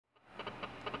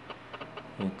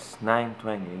It's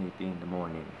 9:28 in the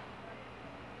morning.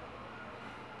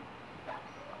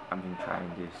 I've been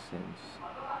trying this since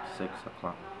 6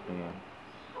 o'clock a.m.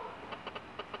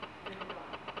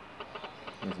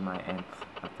 This is my nth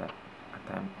attempt.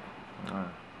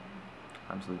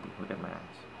 I'm sleepy. Look at my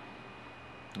eyes.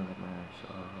 Look at my eyes.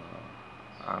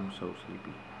 I'm so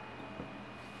sleepy.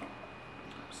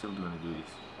 I'm still gonna do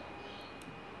this.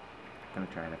 I'm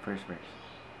gonna try the first verse,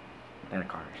 then the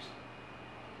chorus,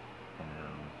 and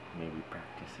maybe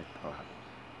practice it a lot.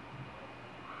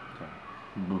 So,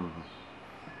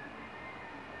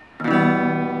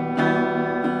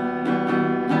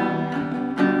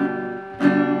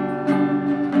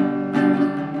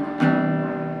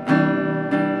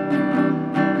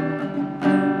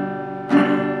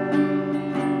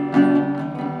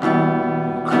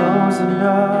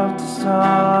 enough to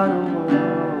start a war.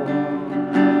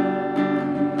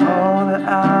 All that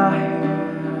I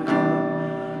have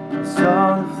is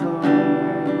on the floor.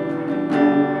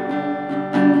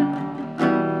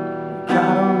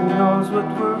 God only knows what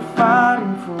we're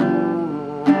fighting for.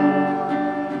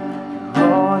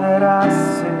 All that I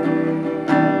say,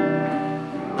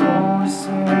 you only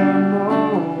say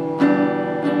more.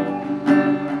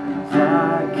 I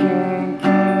can't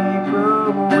keep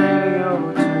away your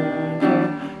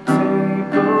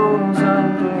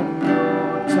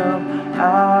I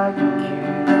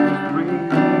can't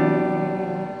breathe,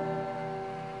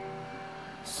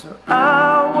 so I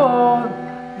won't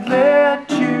let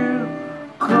you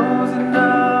close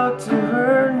enough to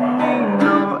hurt me.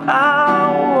 No, I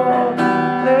won't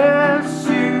let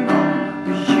you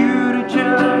to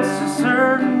just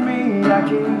desert me. I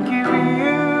can give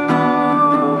you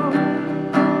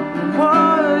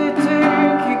what do you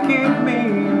think you give me.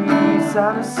 It's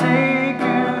time to say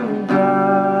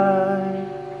goodbye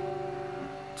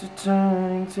to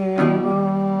turning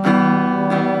tables,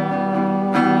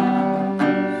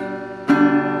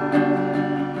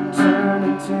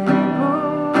 turning tables.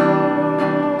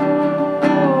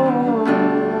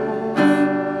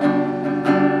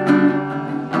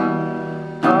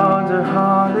 Under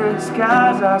haunted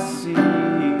skies I see,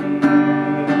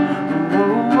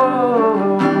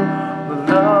 whoa, but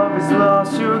love is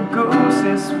lost, your ghost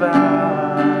is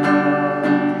found.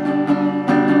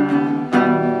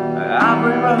 I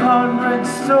bring 100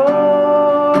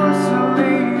 souls to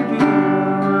leave you.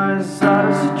 As hard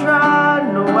as you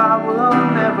try, no, I will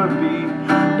never be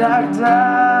knocked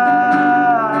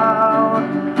down.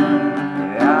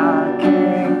 I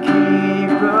can't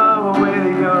keep away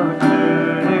your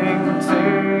turning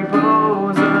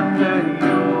tables under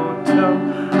your tongue.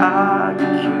 I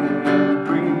can't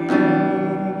breathe,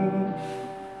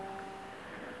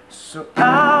 so I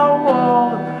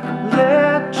won't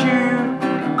let you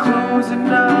close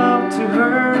enough to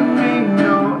hurt me.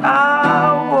 No, I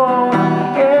won't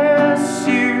ask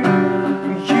you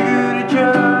to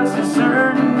just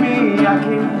desert me. I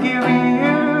can give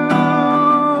you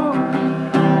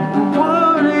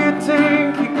what do you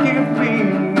think you give me.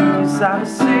 It's time to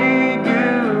say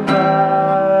goodbye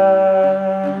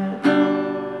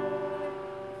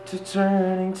to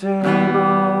turning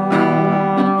tables.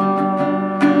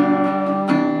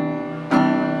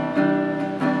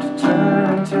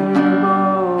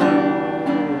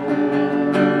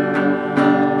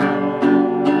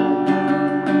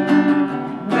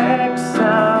 Next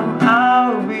time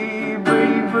I'll be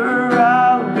braver,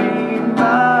 I'll be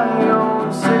my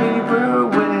own savior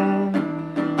when the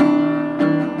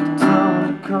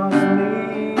time comes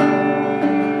me.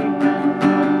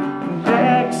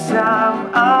 Next time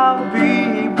I'll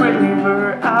be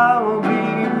braver, I'll be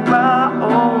my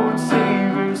own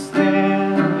savior,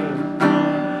 standing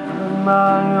on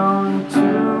my own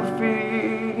 2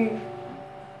 feet.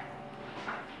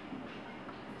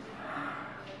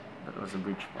 That was a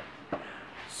bridge part.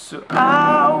 So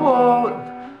I won't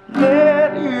let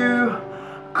you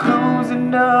close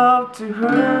enough to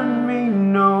hurt me.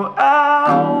 No,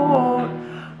 I won't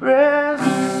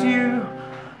rescue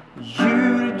you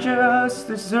to just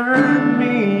desert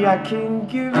me. I can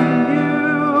give you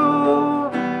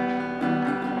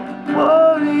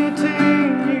what do you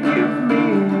think you give me.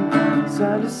 It's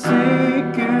time to say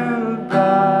goodbye.